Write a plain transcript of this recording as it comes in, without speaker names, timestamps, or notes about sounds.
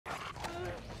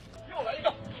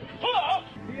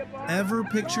Ever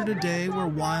pictured a day where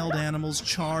wild animals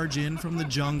charge in from the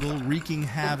jungle, wreaking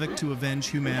havoc to avenge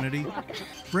humanity?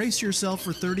 Brace yourself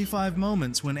for 35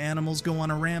 moments when animals go on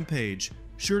a rampage,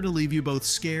 sure to leave you both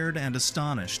scared and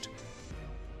astonished.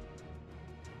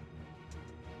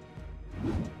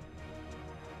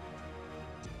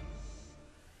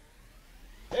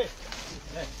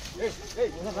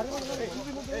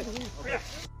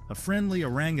 A friendly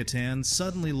orangutan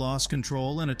suddenly lost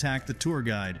control and attacked the tour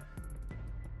guide.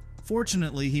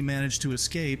 Fortunately, he managed to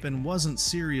escape and wasn't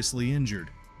seriously injured.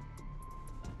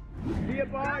 Here,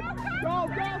 boy! Go,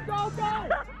 go, go, go!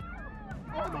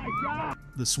 Oh my God!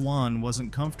 The swan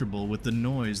wasn't comfortable with the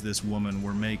noise this woman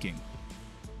were making.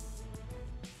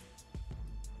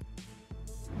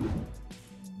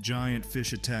 Giant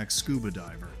fish attacks scuba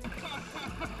diver.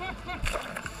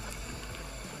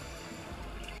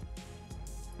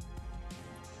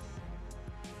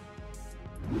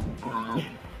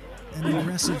 An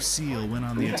aggressive seal went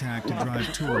on the attack to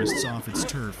drive tourists off its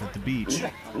turf at the beach.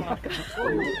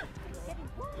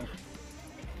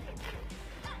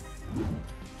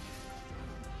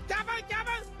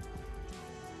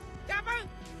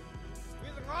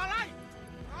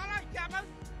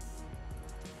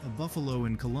 A buffalo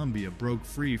in Colombia broke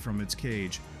free from its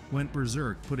cage, went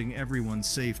berserk, putting everyone's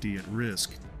safety at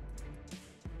risk.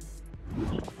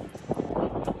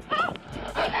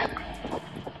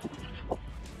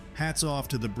 Hats off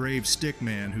to the brave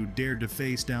stickman who dared to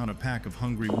face down a pack of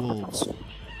hungry wolves.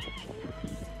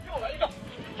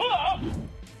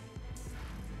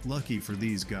 Lucky for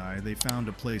these guys, they found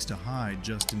a place to hide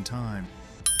just in time.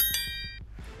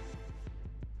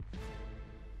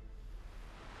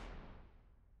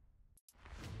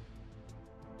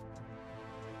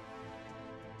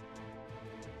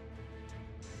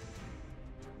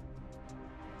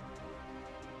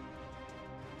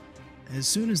 As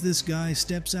soon as this guy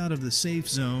steps out of the safe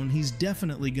zone, he's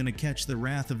definitely going to catch the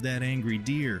wrath of that angry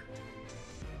deer.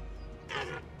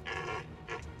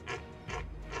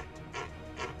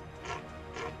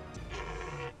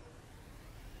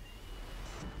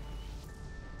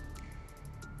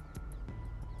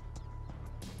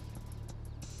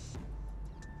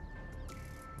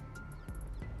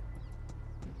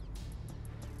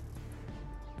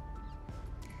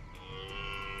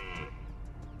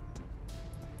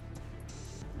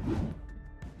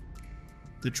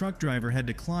 The truck driver had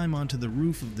to climb onto the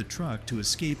roof of the truck to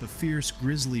escape a fierce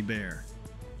grizzly bear.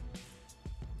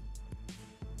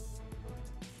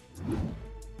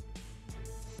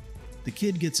 The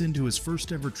kid gets into his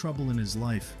first ever trouble in his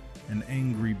life, an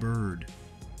angry bird.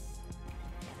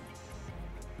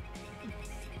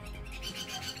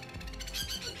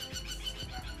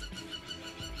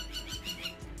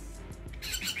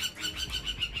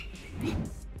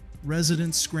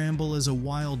 Residents scramble as a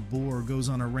wild boar goes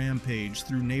on a rampage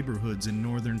through neighborhoods in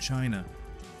northern China.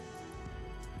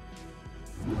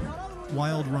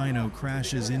 Wild rhino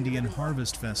crashes Indian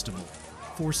harvest festival,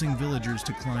 forcing villagers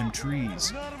to climb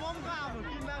trees.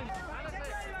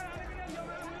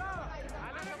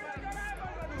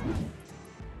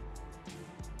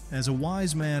 As a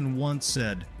wise man once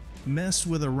said, "Mess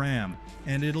with a ram,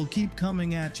 and it'll keep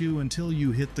coming at you until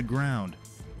you hit the ground."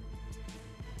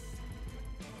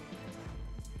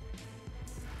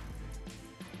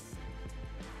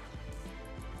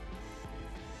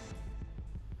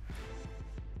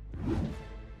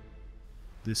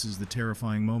 This is the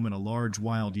terrifying moment a large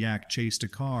wild yak chased a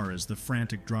car as the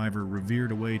frantic driver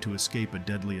revered away to escape a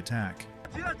deadly attack.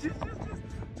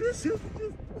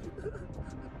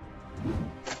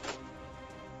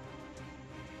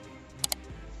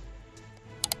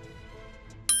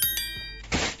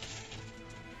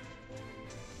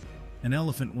 An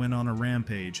elephant went on a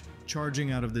rampage,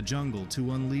 charging out of the jungle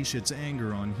to unleash its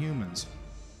anger on humans.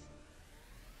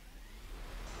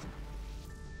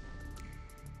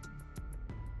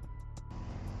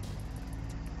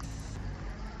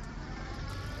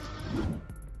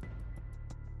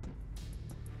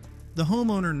 The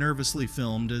homeowner nervously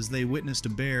filmed as they witnessed a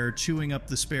bear chewing up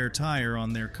the spare tire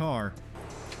on their car.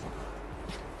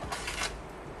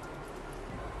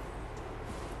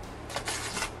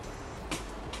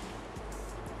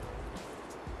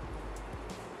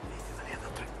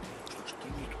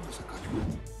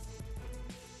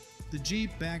 The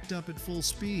Jeep backed up at full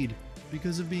speed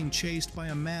because of being chased by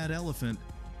a mad elephant.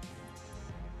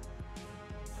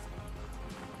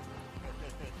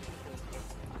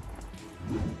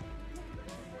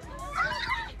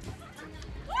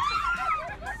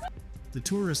 The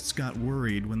tourists got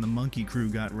worried when the monkey crew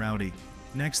got rowdy.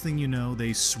 Next thing you know,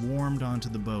 they swarmed onto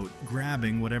the boat,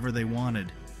 grabbing whatever they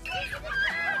wanted.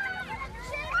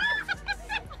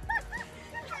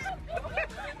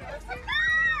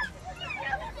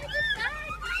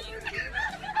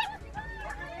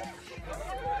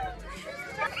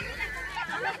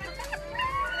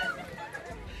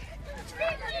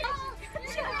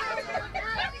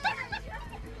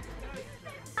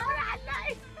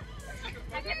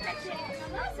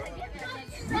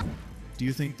 Do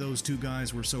you think those two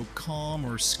guys were so calm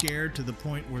or scared to the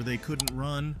point where they couldn't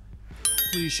run?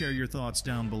 Please share your thoughts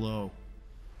down below.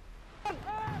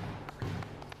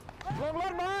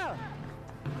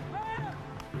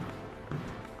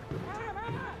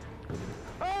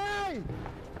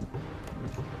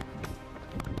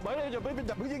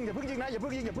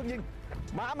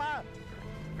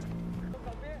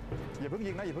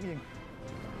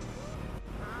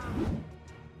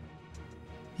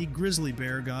 He grizzly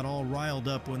bear got all riled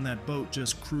up when that boat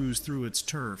just cruised through its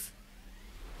turf.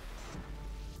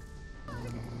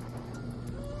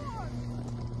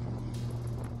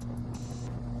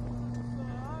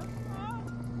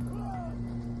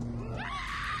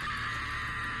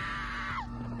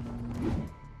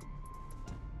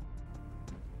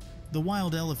 The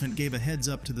wild elephant gave a heads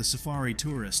up to the safari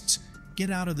tourists. Get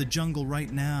out of the jungle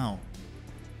right now.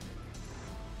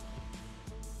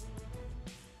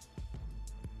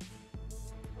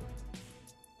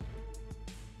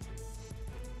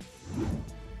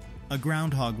 A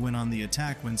groundhog went on the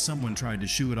attack when someone tried to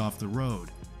shoo it off the road.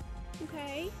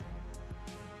 Okay.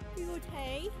 Are you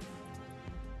okay?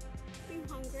 Are you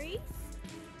hungry?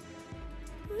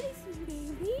 Hi, sweet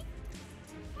baby.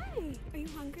 Hi. Are you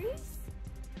hungry?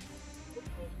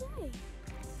 Okay.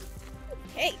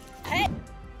 Hey. Hey.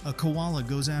 A koala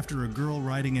goes after a girl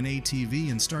riding an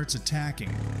ATV and starts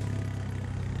attacking.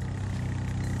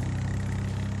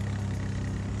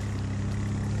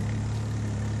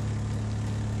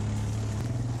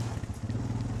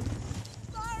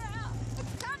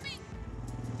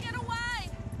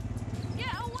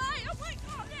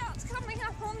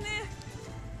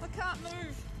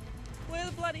 Where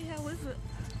the bloody hell is it?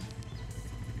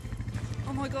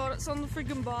 Oh my god, it's on the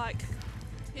friggin' bike.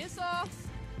 Piss off!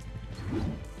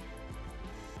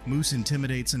 Moose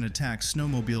intimidates and attacks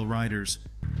snowmobile riders.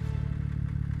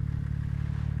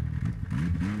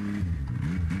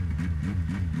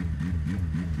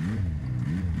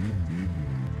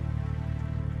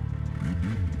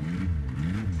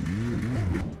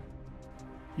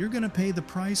 You're gonna pay the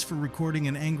price for recording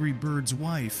an angry bird's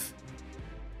wife.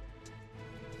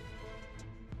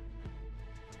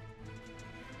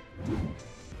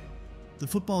 The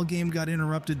football game got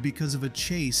interrupted because of a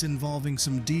chase involving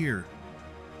some deer.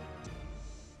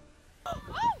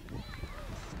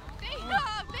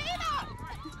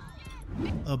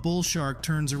 A bull shark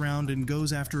turns around and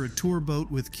goes after a tour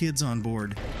boat with kids on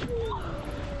board.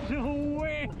 No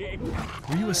way!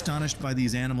 Were you astonished by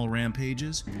these animal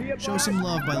rampages? Show some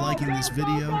love by liking this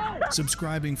video,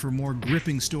 subscribing for more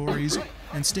gripping stories,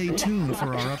 and stay tuned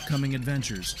for our upcoming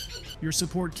adventures. Your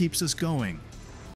support keeps us going.